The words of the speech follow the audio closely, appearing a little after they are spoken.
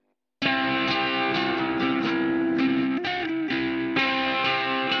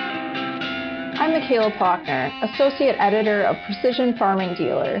I'm Michaela Faulkner, Associate Editor of Precision Farming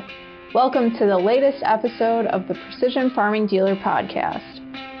Dealer. Welcome to the latest episode of the Precision Farming Dealer podcast.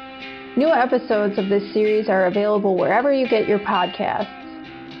 New episodes of this series are available wherever you get your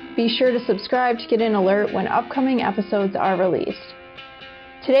podcasts. Be sure to subscribe to get an alert when upcoming episodes are released.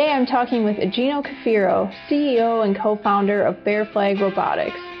 Today I'm talking with Igino Cafiero, CEO and co-founder of Bear Flag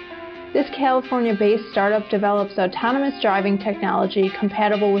Robotics. This California-based startup develops autonomous driving technology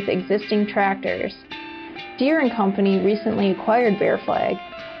compatible with existing tractors. Deere & Company recently acquired Bear Flag,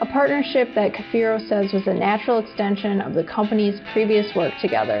 a partnership that Cafiero says was a natural extension of the company's previous work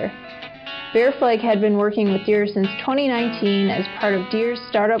together. Bear Flag had been working with Deere since 2019 as part of Deere's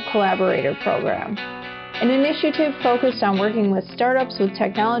Startup Collaborator program, an initiative focused on working with startups with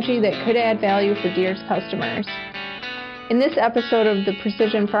technology that could add value for Deere's customers. In this episode of the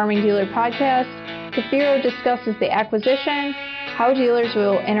Precision Farming Dealer podcast, Cafiero discusses the acquisition, how dealers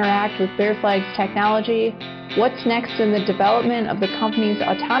will interact with Bear Flag's technology, what's next in the development of the company's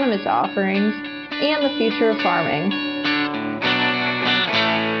autonomous offerings, and the future of farming.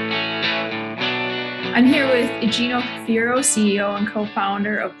 I'm here with Igino Cafiero, CEO and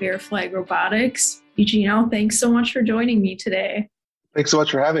co-founder of Bear Flag Robotics. Igino, thanks so much for joining me today. Thanks so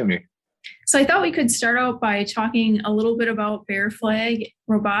much for having me. So I thought we could start out by talking a little bit about Bear Flag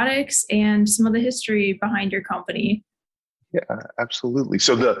Robotics and some of the history behind your company. Yeah, absolutely.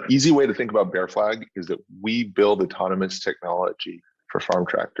 So the easy way to think about Bear Flag is that we build autonomous technology for farm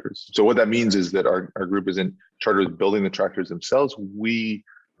tractors. So what that means is that our group isn't chartered with building the tractors themselves. We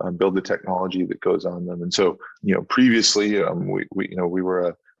build the technology that goes on them. And so, previously we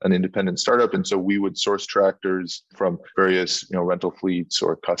were an independent startup. And so we would source tractors from various, rental fleets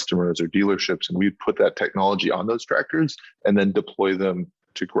or customers or dealerships, and we'd put that technology on those tractors and then deploy them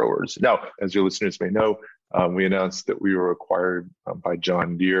to growers. Now, as your listeners may know, we announced that we were acquired by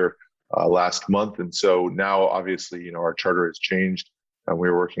John Deere last month. And so now obviously, our charter has changed and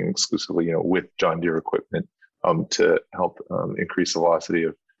we're working exclusively, with John Deere equipment to help increase the velocity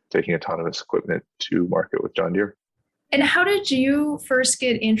of taking autonomous equipment to market with John Deere. And how did you first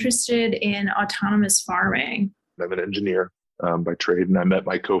get interested in autonomous farming? I'm an engineer by trade, and I met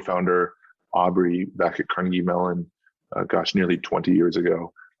my co-founder, Aubrey, back at Carnegie Mellon, nearly 20 years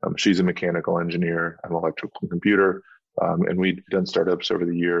ago. She's a mechanical engineer. I'm an electrical computer, and we'd done startups over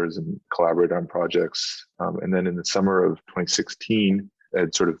the years and collaborated on projects. And then in the summer of 2016, I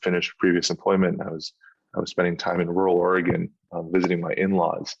had sort of finished previous employment, and I was spending time in rural Oregon visiting my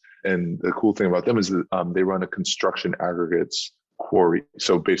in-laws. And the cool thing about them is that they run a construction aggregates quarry.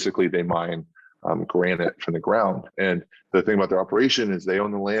 So basically they mine granite from the ground. And the thing about their operation is they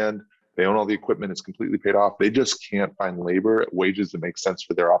own the land, they own all the equipment, it's completely paid off. They just can't find labor at wages that make sense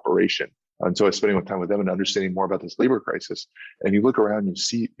for their operation. And so I was spending time with them and understanding more about this labor crisis. And you look around, you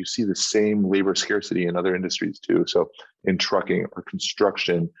see the same labor scarcity in other industries too. So in trucking or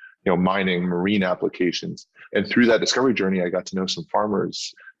construction, mining, marine applications. And through that discovery journey, I got to know some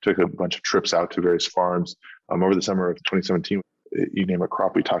farmers, took a bunch of trips out to various farms. Over the summer of 2017, you name a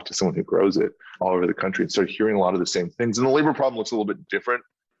crop, we talked to someone who grows it all over the country and started hearing a lot of the same things. And the labor problem looks a little bit different.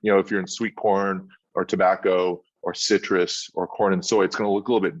 If you're in sweet corn or tobacco or citrus or corn and soy, it's going to look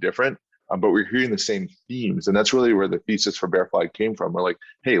a little bit different. But we're hearing the same themes. And that's really where the thesis for Bear Flag came from. We're like,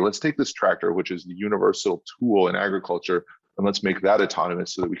 hey, let's take this tractor, which is the universal tool in agriculture, and let's make that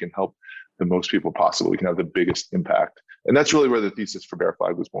autonomous so that we can help the most people possible. We can have the biggest impact. And that's really where the thesis for Bear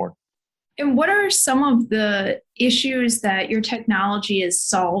Flag was born. And what are some of the issues that your technology is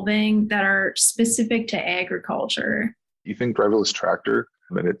solving that are specific to agriculture? You think driverless tractor,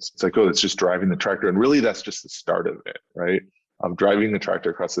 and it's like, oh, it's just driving the tractor. And really, that's just the start of it, right? Driving the tractor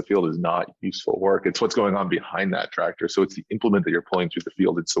across the field is not useful work. It's what's going on behind that tractor. So it's the implement that you're pulling through the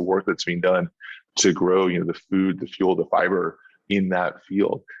field. It's the work that's being done to grow, the food, the fuel, the fiber in that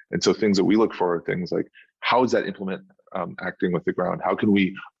field. And so things that we look for are things like, how is that implement acting with the ground? How can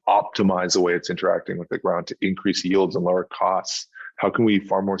we optimize the way it's interacting with the ground to increase yields and lower costs? How can we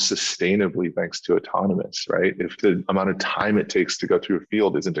farm more sustainably thanks to autonomous, right? If the amount of time it takes to go through a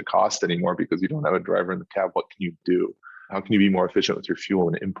field isn't a cost anymore because you don't have a driver in the cab, what can you do? How can you be more efficient with your fuel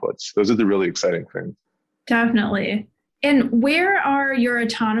and inputs? Those are the really exciting things. Definitely. And where are your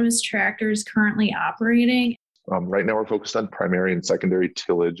autonomous tractors currently operating? Right now, we're focused on primary and secondary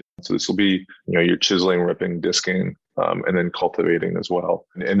tillage. So this will be, your chiseling, ripping, disking, and then cultivating as well.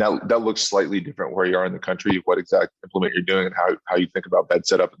 And that looks slightly different where you are in the country, what exact implement you're doing, and how you think about bed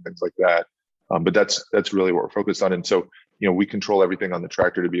setup and things like that. But that's really what we're focused on. And so, we control everything on the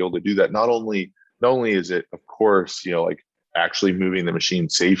tractor to be able to do that. Not only is it, of course, actually moving the machine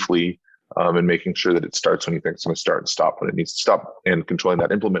safely and making sure that it starts when you think it's going to start and stop when it needs to stop and controlling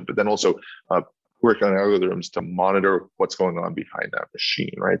that implement, but then also working on algorithms to monitor what's going on behind that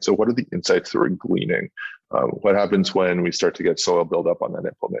machine, right? So what are the insights that we're gleaning? What happens when we start to get soil buildup on that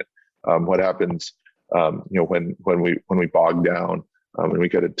implement? What happens, when we bog down and we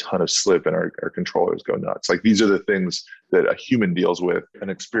get a ton of slip and our controllers go nuts? Like, these are the things that a human deals with. An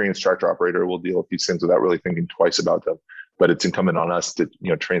experienced tractor operator will deal with these things without really thinking twice about them. But it's incumbent on us to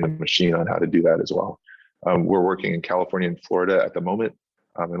train the machine on how to do that as well. We're working in California and Florida at the moment,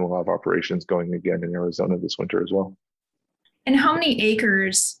 and we'll have operations going again in Arizona this winter as well. And how many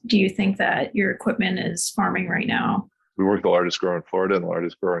acres do you think that your equipment is farming right now? We work with the largest grower in Florida and the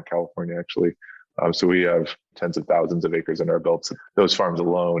largest grower in California, actually. So we have tens of thousands of acres under our belts, those farms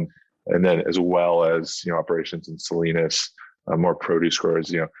alone. And then as well as, operations in Salinas, more produce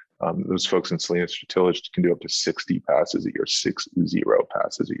growers, those folks in Salinas tillage can do up to 60 passes a year, 60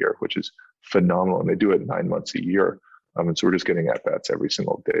 passes a year, which is phenomenal. And they do it 9 months a year. And so we're just getting at bats every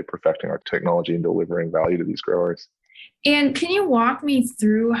single day, perfecting our technology and delivering value to these growers. And can you walk me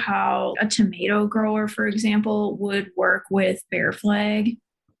through how a tomato grower, for example, would work with Bear Flag?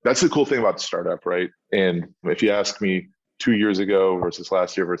 That's the cool thing about the startup, right? And if you ask me 2 years ago versus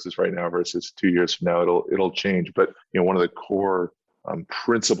last year versus right now versus 2 years from now, it'll change. But one of the core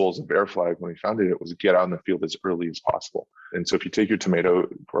principles of Bear Flag when we founded it was get out in the field as early as possible. And so if you take your tomato,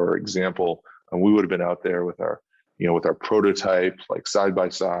 for example, we would have been out there with our prototype, like side by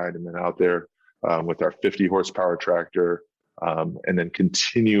side, and then out there with our 50 horsepower tractor, and then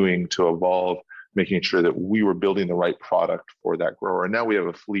continuing to evolve, making sure that we were building the right product for that grower. And now we have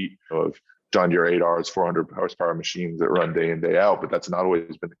a fleet of John Deere 8Rs, 400 horsepower machines that run day in, day out, but that's not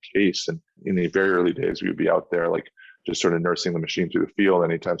always been the case. And in the very early days, we would be out there like just sort of nursing the machine through the field.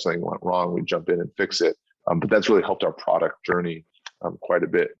 Anytime something went wrong, we'd jump in and fix it. But that's really helped our product journey quite a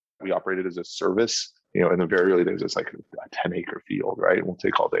bit. We operated as a service. In the very early days, it's like a 10-acre field, right? It won't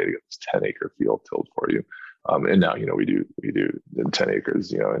take all day to get this 10-acre field tilled for you. And now, we do 10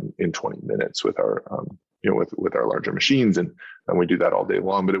 acres, in 20 minutes with our, with our larger machines, and we do that all day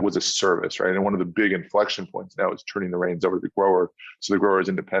long. But it was a service, right? And one of the big inflection points now is turning the reins over to the grower, so the grower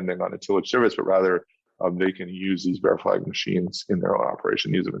isn't depending on a tillage service, but rather they can use these Bear Flag machines in their own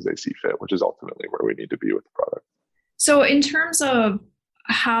operation, use them as they see fit, which is ultimately where we need to be with the product. So, in terms of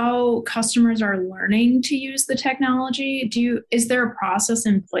how customers are learning to use the technology, is there a process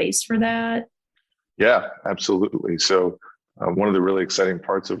in place for that? Yeah, absolutely. So one of the really exciting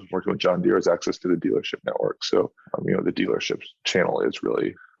parts of working with John Deere is access to the dealership network. So, the dealership channel is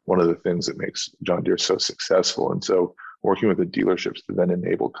really one of the things that makes John Deere so successful. And so working with the dealerships to then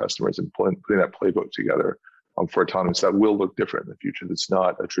enable customers and putting that playbook together for autonomous, that will look different in the future. It's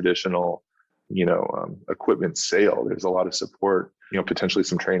not a traditional, equipment sale. There's a lot of support, potentially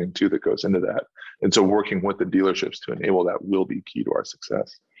some training too that goes into that. And so working with the dealerships to enable that will be key to our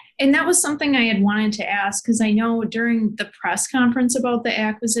success. And that was something I had wanted to ask, because I know during the press conference about the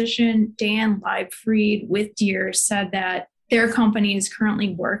acquisition, Dan Leibfried with Deere said that their company is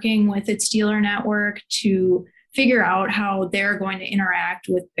currently working with its dealer network to figure out how they're going to interact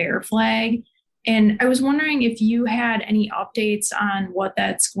with Bear Flag. And I was wondering if you had any updates on what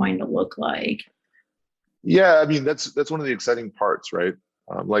that's going to look like. Yeah, that's one of the exciting parts, right?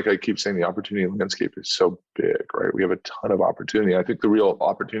 Like I keep saying, the opportunity landscape is so big, right? We have a ton of opportunity. I think the real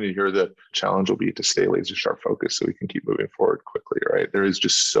opportunity here, the challenge will be to stay laser sharp focused so we can keep moving forward quickly, right? There is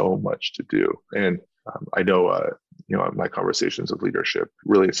just so much to do. And I know, my conversations with leadership,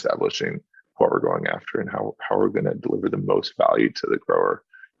 really establishing what we're going after and how we're going to deliver the most value to the grower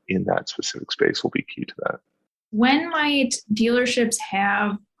in that specific space will be key to that. When might dealerships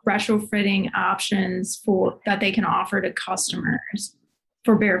have retrofitting options that they can offer to customers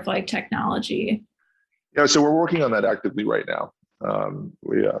for Bear Flag technology? Yeah, so we're working on that actively right now.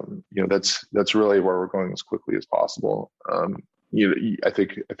 That's really where we're going as quickly as possible. I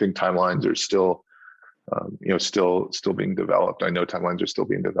think timelines are still being developed. I know timelines are still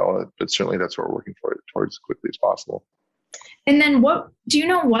being developed, but certainly that's what we're working towards as quickly as possible. And then do you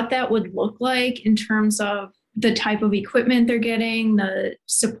know what that would look like in terms of the type of equipment they're getting, the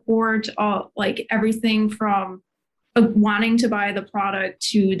support, like everything from wanting to buy the product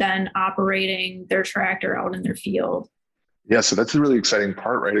to then operating their tractor out in their field? Yeah, so that's the really exciting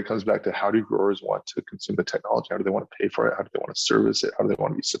part, right? It comes back to how do growers want to consume the technology? How do they want to pay for it? How do they want to service it? How do they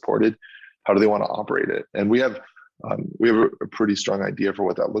want to be supported? How do they want to operate it? And we have a pretty strong idea for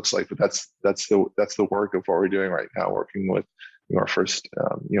what that looks like, but that's the work of what we're doing right now. Working with our first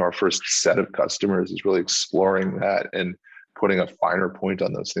set of customers is really exploring that and putting a finer point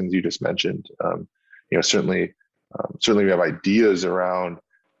on those things you just mentioned. Certainly we have ideas around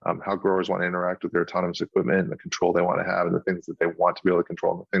how growers want to interact with their autonomous equipment and the control they want to have and the things that they want to be able to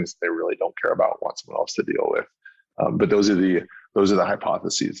control and the things that they really don't care about, want someone else to deal with. But those are the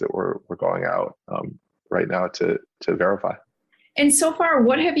hypotheses that we're going out right now to verify. And so far,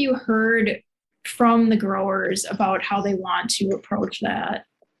 what have you heard from the growers about how they want to approach that?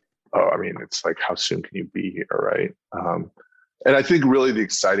 Oh, I mean, it's like, how soon can you be here, right? And I think really the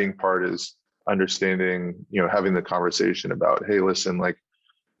exciting part is understanding, having the conversation about, hey, listen, like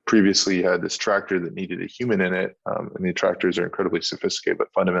previously you had this tractor that needed a human in it, and the tractors are incredibly sophisticated,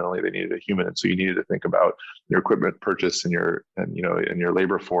 but fundamentally they needed a human. And so you needed to think about your equipment purchase and your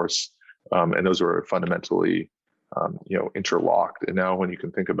labor force. And those were fundamentally, interlocked. And now when you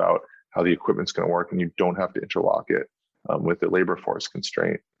can think about how the equipment's going to work and you don't have to interlock it with the labor force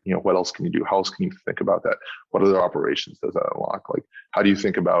constraint, what else can you do? How else can you think about that? What other operations does that unlock? Like, how do you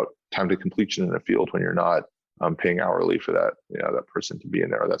think about time to completion in a field when you're not paying hourly for that, that person to be in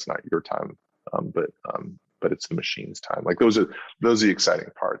there? That's not your time, but it's the machine's time. Like those are the exciting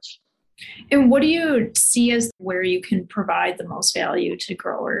parts. And what do you see as where you can provide the most value to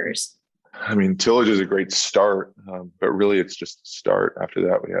growers? I mean, tillage is a great start, but really it's just a start. After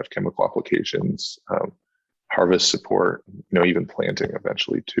that, we have chemical applications, harvest support, even planting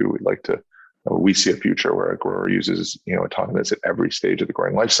eventually too. We see a future where a grower uses, autonomous at every stage of the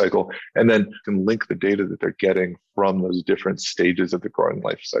growing life cycle, and then can link the data that they're getting from those different stages of the growing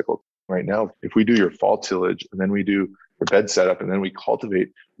life cycle. Right now, if we do your fall tillage and then we do your bed setup and then we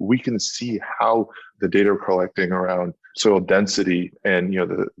cultivate, we can see how the data we're collecting around soil density and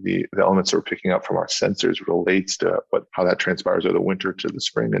the elements that we're picking up from our sensors relates to how that transpires over the winter to the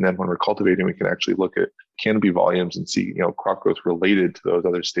spring. And then when we're cultivating, we can actually look at canopy volumes and see crop growth related to those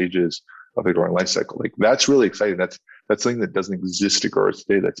other stages of the growing life cycle. Like that's really exciting. That's something that doesn't exist to growers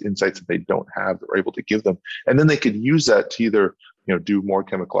today. That's insights that they don't have that we're able to give them. And then they could use that to either do more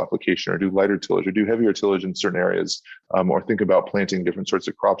chemical application or do lighter tillage or do heavier tillage in certain areas, or think about planting different sorts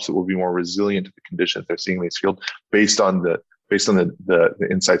of crops that will be more resilient to the conditions they're seeing in these fields based on the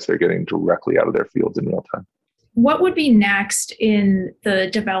insights they're getting directly out of their fields in real time. What would be next in the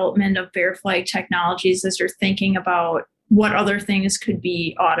development of Bear Flag Technologies as you're thinking about what other things could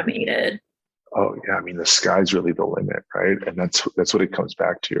be automated? Oh yeah, I mean the sky's really the limit, right? And that's what it comes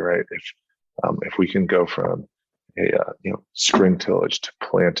back to, right? If we can go from a spring tillage to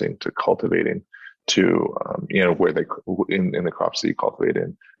planting to cultivating to where they in the crops that you cultivate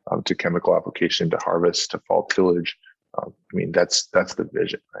in, to chemical application to harvest to fall tillage. I mean that's the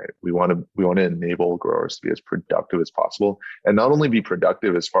vision, right? We want to enable growers to be as productive as possible, and not only be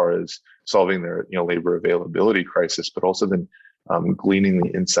productive as far as solving their labor availability crisis, but also then gleaning the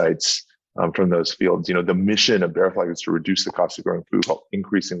insights from those fields. The mission of Bear Flag is to reduce the cost of growing food while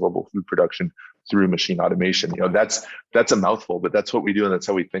increasing global food production through machine automation. That's a mouthful, but that's what we do, and that's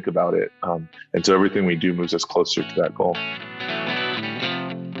how we think about it. And so everything we do moves us closer to that goal.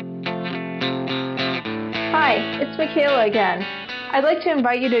 Hi, it's Michaela again. I'd like to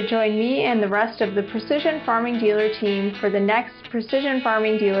invite you to join me and the rest of the Precision Farming Dealer team for the next Precision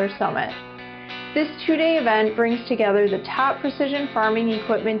Farming Dealer Summit. This two-day event brings together the top precision farming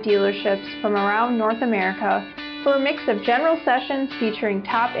equipment dealerships from around North America for a mix of general sessions featuring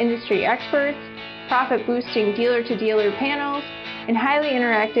top industry experts, profit-boosting dealer-to-dealer panels, and highly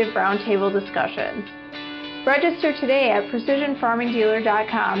interactive roundtable discussions. Register today at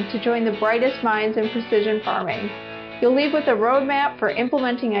precisionfarmingdealer.com to join the brightest minds in precision farming. You'll leave with a roadmap for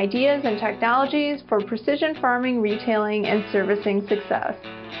implementing ideas and technologies for precision farming, retailing, and servicing success.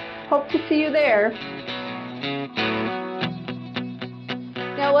 Hope to see you there.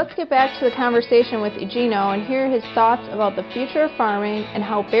 Now let's get back to the conversation with Eugenio and hear his thoughts about the future of farming and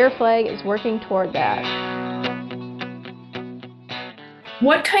how Bear Flag is working toward that.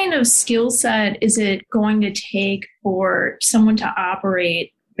 What kind of skill set is it going to take for someone to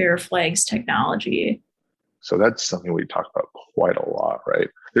operate Bear Flag's technology? So that's something we talk about quite a lot, right?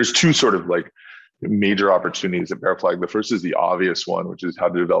 There's two sort of like major opportunities at Bear Flag. The first is the obvious one, which is how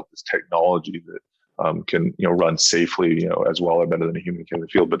to develop this technology that can run safely, as well or better than a human can in the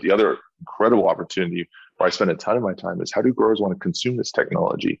field. But the other incredible opportunity where I spend a ton of my time is how do growers want to consume this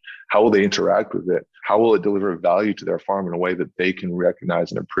technology? How will they interact with it? How will it deliver value to their farm in a way that they can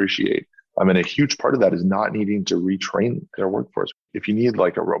recognize and appreciate? I mean, a huge part of that is not needing to retrain their workforce. If you need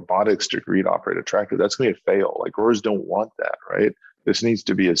like a robotics degree to operate a tractor, that's going to be a fail. Like growers don't want that, right? This needs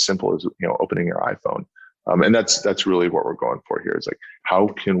to be as simple as opening your iPhone, and that's really what we're going for here. Is like how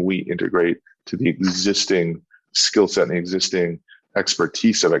can we integrate to the existing skill set and the existing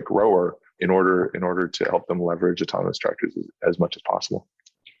expertise of a grower in order to help them leverage autonomous tractors as much as possible.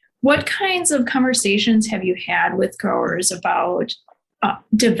 What kinds of conversations have you had with growers about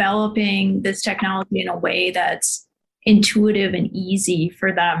developing this technology in a way that's intuitive and easy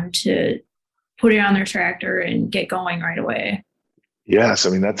for them to put it on their tractor and get going right away. Yes, I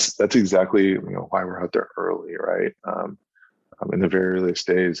mean that's exactly why we're out there early, right? In the very earliest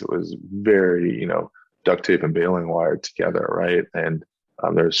days, it was very duct tape and baling wire together, right? And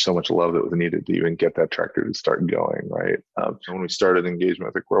there's so much love that was needed to even get that tractor to start going, right? So when we started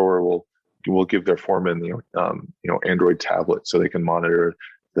engagement with a grower, we'll give their foreman Android tablets so they can monitor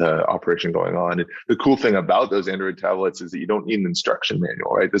the operation going on. And the cool thing about those Android tablets is that you don't need an instruction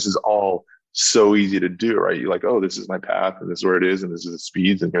manual, right? This is all so easy to do, right? You're like, oh, this is my path and this is where it is and this is the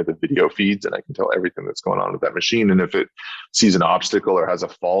speeds and here are the video feeds and I can tell everything that's going on with that machine. And if it sees an obstacle or has a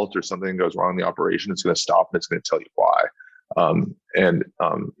fault or something goes wrong in the operation, it's going to stop and it's going to tell you why.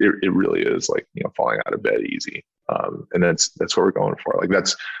 It really is like falling out of bed easy. And that's what we're going for. Like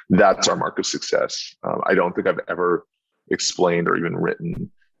that's our mark of success. I don't think I've ever explained or even written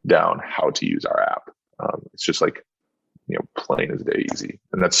down how to use our app. It's just like plain as day easy,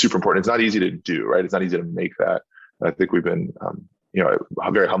 and that's super important. It's not easy to do, right? It's not easy to make that. And I think we've been,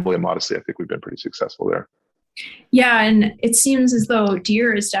 very humbly and modestly, I think we've been pretty successful there. Yeah, and it seems as though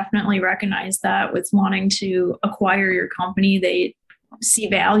Deere has definitely recognized that with wanting to acquire your company. They see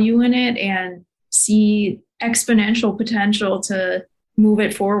value in it and see exponential potential to move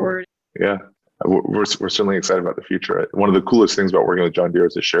it forward. Yeah, we're certainly excited about the future. One of the coolest things about working with John Deere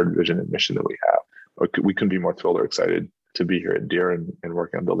is the shared vision and mission that we have. We couldn't be more thrilled or excited to be here at Deere and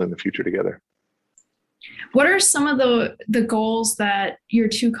working on building the future together. What are some of the goals that your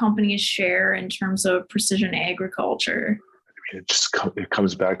two companies share in terms of precision agriculture? I mean, it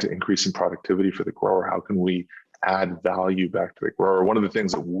comes back to increasing productivity for the grower. How can we add value back to the grower? One of the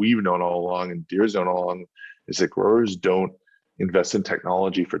things that we've known all along and Deere's known all along is that growers don't invest in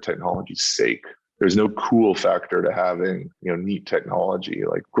technology for technology's sake. There's no cool factor to having neat technology.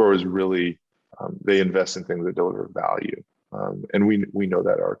 Like growers really they invest in things that deliver value, and we know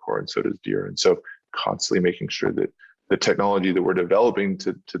that at our core, and so does Deere. And so constantly making sure that the technology that we're developing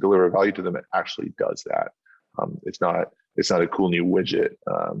to deliver value to them, it actually does that. It's not a cool new widget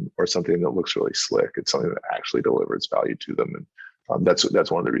or something that looks really slick. It's something that actually delivers value to them, and that's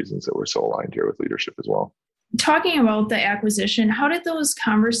one of the reasons that we're so aligned here with leadership as well. Talking about the acquisition, how did those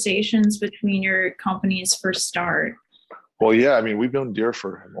conversations between your companies first start? Well, yeah, I mean, we've known Deere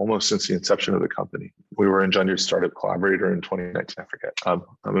for almost since the inception of the company. We were in John Deere's Startup Collaborator in 2019, I forget.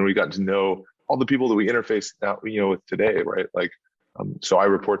 And we got to know all the people that we interface now, with today, right? Like, so I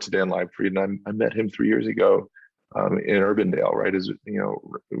report to Dan Leibfried, and I met him 3 years ago in Urbandale, right?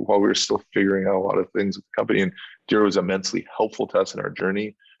 While we were still figuring out a lot of things with the company, and Deere was immensely helpful to us in our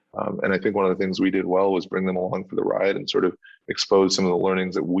journey. And I think one of the things we did well was bring them along for the ride and sort of expose some of the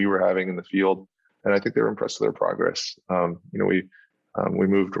learnings that we were having in the field. And I think they were impressed with their progress. We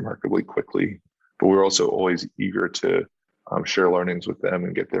moved remarkably quickly, but we were also always eager to share learnings with them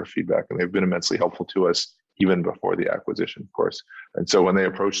and get their feedback. And they've been immensely helpful to us even before the acquisition, of course. And so when they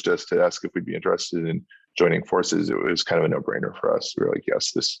approached us to ask if we'd be interested in joining forces, it was kind of a no-brainer for us. We were like,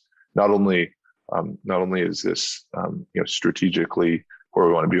 yes, this not only is this strategically where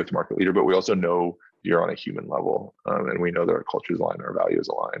we want to be with the market leader, but we also know Deere on a human level, and we know that our cultures align, our values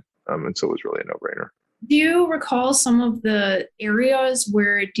align. And so it was really a no-brainer. Do you recall some of the areas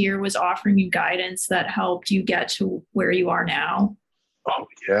where Deere was offering you guidance that helped you get to where you are now? Oh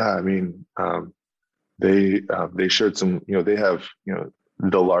yeah, I mean, they shared some. They have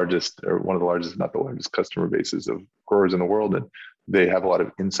the largest, or one of the largest, not the largest, customer bases of growers in the world, and they have a lot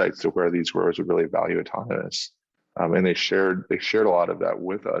of insights to where these growers would really value autonomous. And they shared a lot of that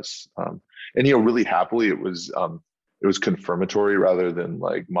with us. And really happily, it was confirmatory rather than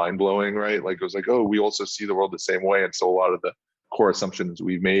like mind blowing, right? Like it was like, oh, we also see the world the same way, and so a lot of the core assumptions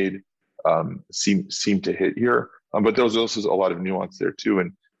we've made seem to hit here. But there was also a lot of nuance there too.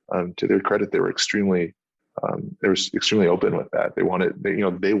 And to their credit, they were extremely open with that.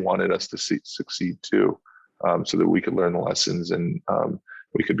 They wanted us to succeed too, so that we could learn the lessons and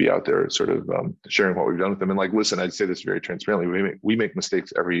we could be out there sort of sharing what we've done with them. And like, listen, I'd say this very transparently. We make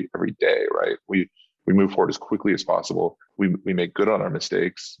mistakes every day, right? We move forward as quickly as possible. We make good on our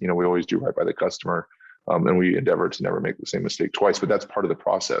mistakes. We always do right by the customer, and we endeavor to never make the same mistake twice. But that's part of the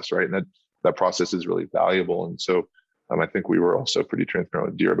process, right? And that process is really valuable. And so I think we were also pretty transparent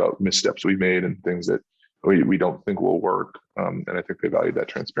with Deere about missteps we made and things that we don't think will work. And I think they valued that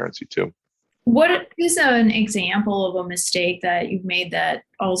transparency too. What is an example of a mistake that you've made that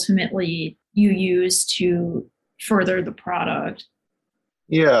ultimately you use to further the product?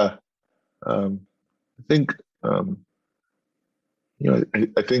 Yeah, I think I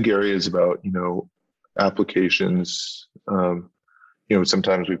think areas about applications.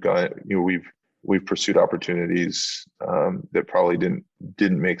 sometimes we've pursued opportunities that probably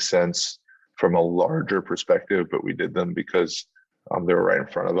didn't make sense from a larger perspective, but we did them because they were right in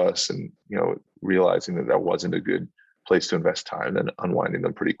front of us, and realizing that wasn't a good place to invest time, and unwinding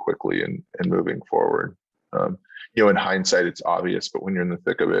them pretty quickly and moving forward. In hindsight, it's obvious, but when you're in the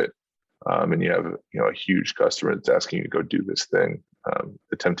thick of it, and you have a huge customer that's asking you to go do this thing,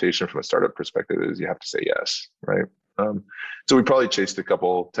 the temptation from a startup perspective is you have to say yes, right? So we probably chased a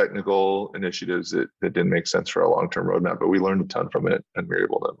couple technical initiatives that didn't make sense for a long-term roadmap, but we learned a ton from it, and we were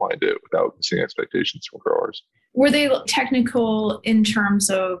able to unwind it without missing expectations from growers. Were they technical in terms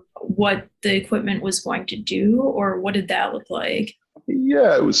of what the equipment was going to do, or what did that look like?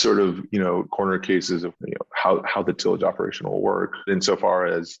 Yeah, it was sort of, corner cases of how the tillage operation will work, insofar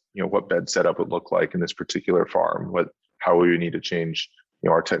as what bed setup would look like in this particular farm, how we would need to change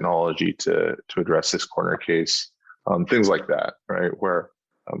our technology to address this corner case, things like that, right? Where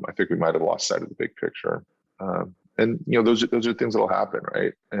I think we might have lost sight of the big picture, and those are things that'll happen,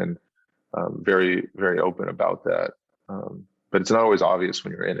 right? And very, very open about that, but it's not always obvious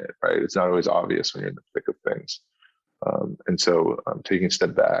when you're in it, right? It's not always obvious when you're in the thick of things. And so taking a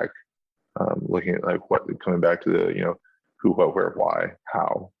step back, looking at coming back to the, who, what, where, why,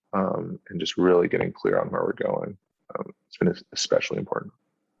 how, and just really getting clear on where we're going. It's been especially important.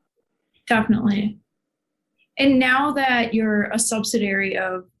 Definitely. And now that you're a subsidiary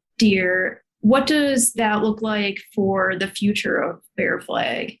of Deere, what does that look like for the future of Bear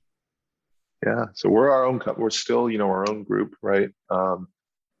Flag? Yeah, so we're our own company. We're still, our own group, right?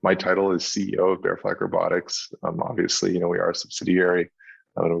 My title is CEO of Bear Flag Robotics. Obviously, we are a subsidiary.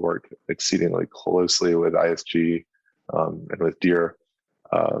 I'm going to work exceedingly closely with ISG and with Deere.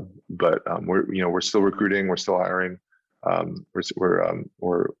 But we're still recruiting. We're still hiring.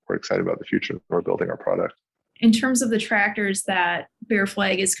 We're excited about the future. We're building our product. In terms of the tractors that Bear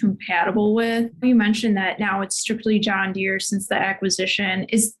Flag is compatible with, you mentioned that now it's strictly John Deere since the acquisition.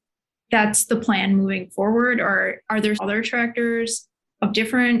 That's the plan moving forward, or are there other tractors of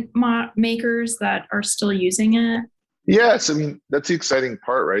different makers that are still using it? Yes, I mean, that's the exciting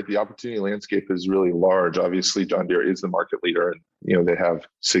part, right? The opportunity landscape is really large. Obviously, John Deere is the market leader, and they have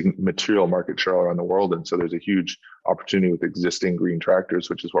material market share around the world, and so there's a huge opportunity with existing green tractors,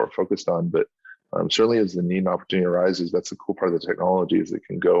 which is what we're focused on. But certainly, as the need and opportunity arises, that's the cool part of the technology, is it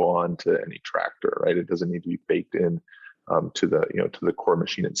can go on to any tractor, right? It doesn't need to be baked in to the core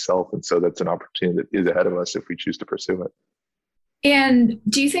machine itself, and so that's an opportunity that is ahead of us if we choose to pursue it. And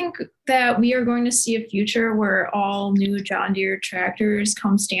do you think that we are going to see a future where all new John Deere tractors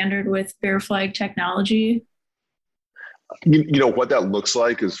come standard with Bear Flag technology? What that looks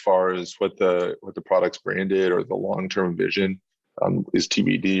like as far as what the product's branded or the long-term vision is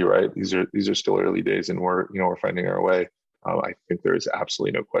TBD, right? These are still early days, and we're finding our way. I think there is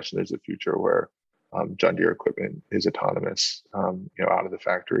absolutely no question there's a future where John Deere equipment is autonomous, out of the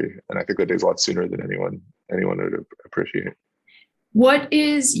factory, and I think that day's a lot sooner than anyone would appreciate. What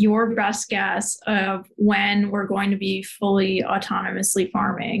is your best guess of when we're going to be fully autonomously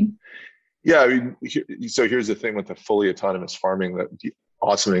farming? Yeah, I mean, so here's the thing with the fully autonomous farming, that the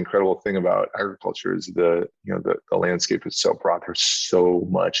awesome and incredible thing about agriculture is the landscape is so broad. There's so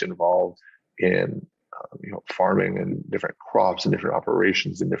much involved in farming and different crops and different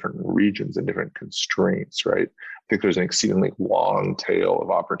operations in different regions and different constraints, right? I think there's an exceedingly long tail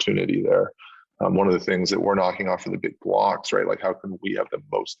of opportunity there. One of the things that we're knocking off are the big blocks, right? Like, how can we have the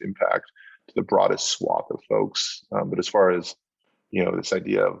most impact to the broadest swath of folks? But as far as, this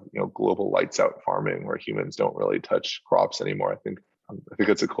idea of, global lights out farming where humans don't really touch crops anymore, I think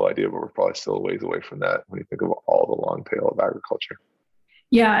that's a cool idea, but we're probably still a ways away from that when you think of all the long tail of agriculture.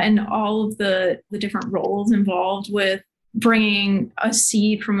 Yeah, and all of the different roles involved with bringing a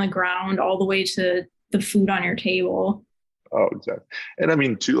seed from the ground all the way to the food on your table. Oh, exactly. And I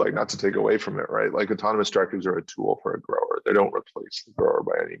mean, too, not to take away from it, right? Like, autonomous tractors are a tool for a grower. They don't replace the grower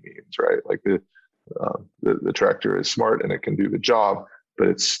by any means, right? Like, the tractor is smart and it can do the job, but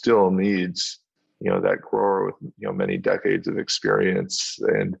it still needs, that grower with, many decades of experience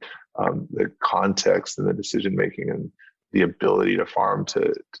and the context and the decision making and the ability to farm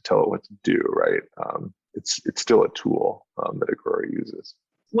to tell it what to do, right? It's still a tool that a grower uses.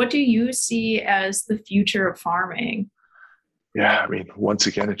 What do you see as the future of farming? Yeah, I mean, once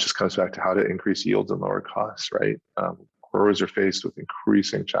again, it just comes back to how to increase yields and lower costs, right? Growers are faced with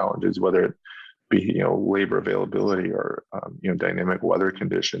increasing challenges, whether it be, labor availability or, dynamic weather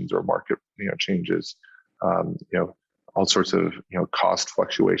conditions or market, changes, all sorts of, cost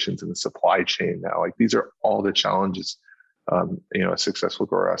fluctuations in the supply chain now. Like, these are all the challenges, a successful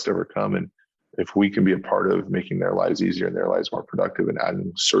grower has to overcome. And if we can be a part of making their lives easier and their lives more productive and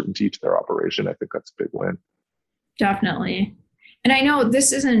adding certainty to their operation, I think that's a big win. Definitely. And I know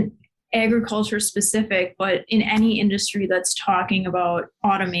this isn't agriculture specific, but in any industry that's talking about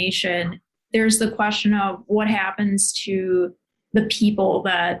automation, there's the question of what happens to the people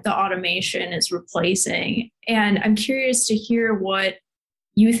that the automation is replacing. And I'm curious to hear what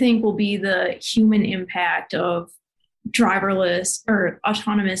you think will be the human impact of driverless or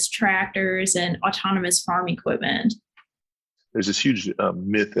autonomous tractors and autonomous farm equipment. There's this huge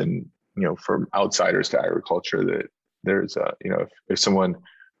myth, and from outsiders to agriculture, that there's if someone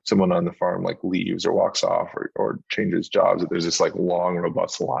on the farm like leaves or walks off or changes jobs, that there's this like long,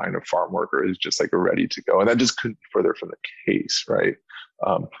 robust line of farm workers just like ready to go, and that just couldn't be further from the case, right?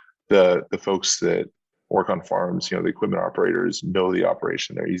 The folks that work on farms, the equipment operators know the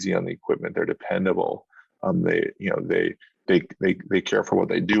operation. They're easy on the equipment. They're dependable. They care for what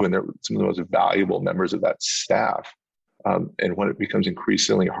they do, and they're some of the most valuable members of that staff. And when it becomes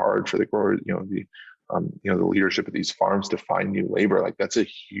increasingly hard for the growers, the leadership of these farms to find new labor, like that's a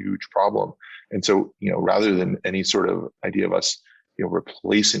huge problem. And so, rather than any sort of idea of us,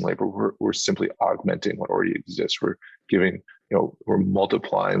 replacing labor, we're simply augmenting what already exists. We're giving, we're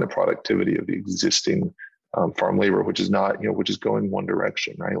multiplying the productivity of the existing farm labor, which is not, which is going one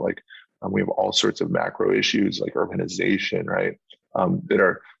direction, right? Like we have all sorts of macro issues like urbanization, right? That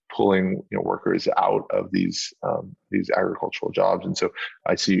are pulling workers out of these agricultural jobs. And so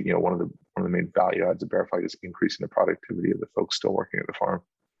I see one of the main value adds of Veriflag is increasing the productivity of the folks still working at the farm.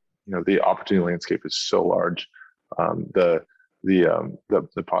 The opportunity landscape is so large.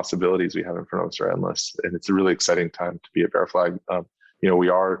 The possibilities we have in front of us are endless, and it's a really exciting time to be at Veriflag.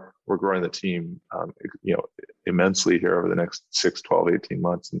 We're growing the team immensely here over the next 6, 12, 18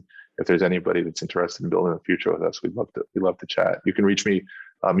 months. And if there's anybody that's interested in building a future with us, we'd love to chat. You can reach me.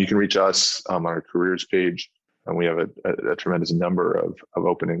 You can reach us on our careers page, and we have a tremendous number of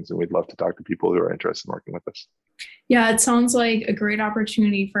openings, and we'd love to talk to people who are interested in working with us. Yeah, it sounds like a great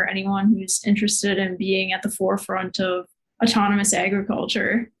opportunity for anyone who's interested in being at the forefront of autonomous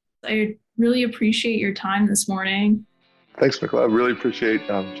agriculture. I really appreciate your time this morning. Thanks, Nicola. I really appreciate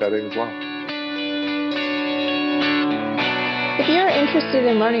chatting as well. If you're interested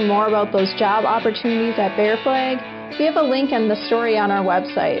in learning more about those job opportunities at Veriflag, we have a link in the story on our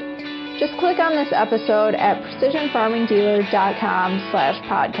website. Just click on this episode at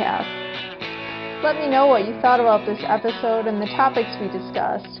precisionfarmingdealer.com/podcast. Let me know what you thought about this episode and the topics we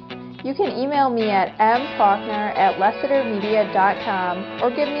discussed. You can email me at mfaulkner@lessitermedia.com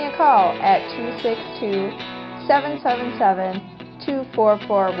or give me a call at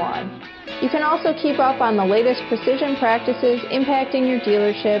 262-777-2441. You can also keep up on the latest precision practices impacting your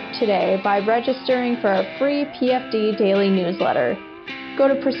dealership today by registering for a free PFD daily newsletter. Go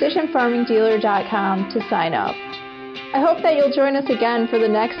to precisionfarmingdealer.com to sign up. I hope that you'll join us again for the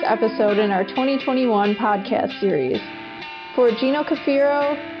next episode in our 2021 podcast series. For Gino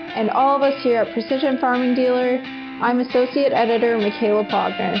Cafiro and all of us here at Precision Farming Dealer, I'm Associate Editor Michaela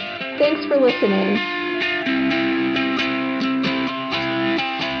Pogner. Thanks for listening.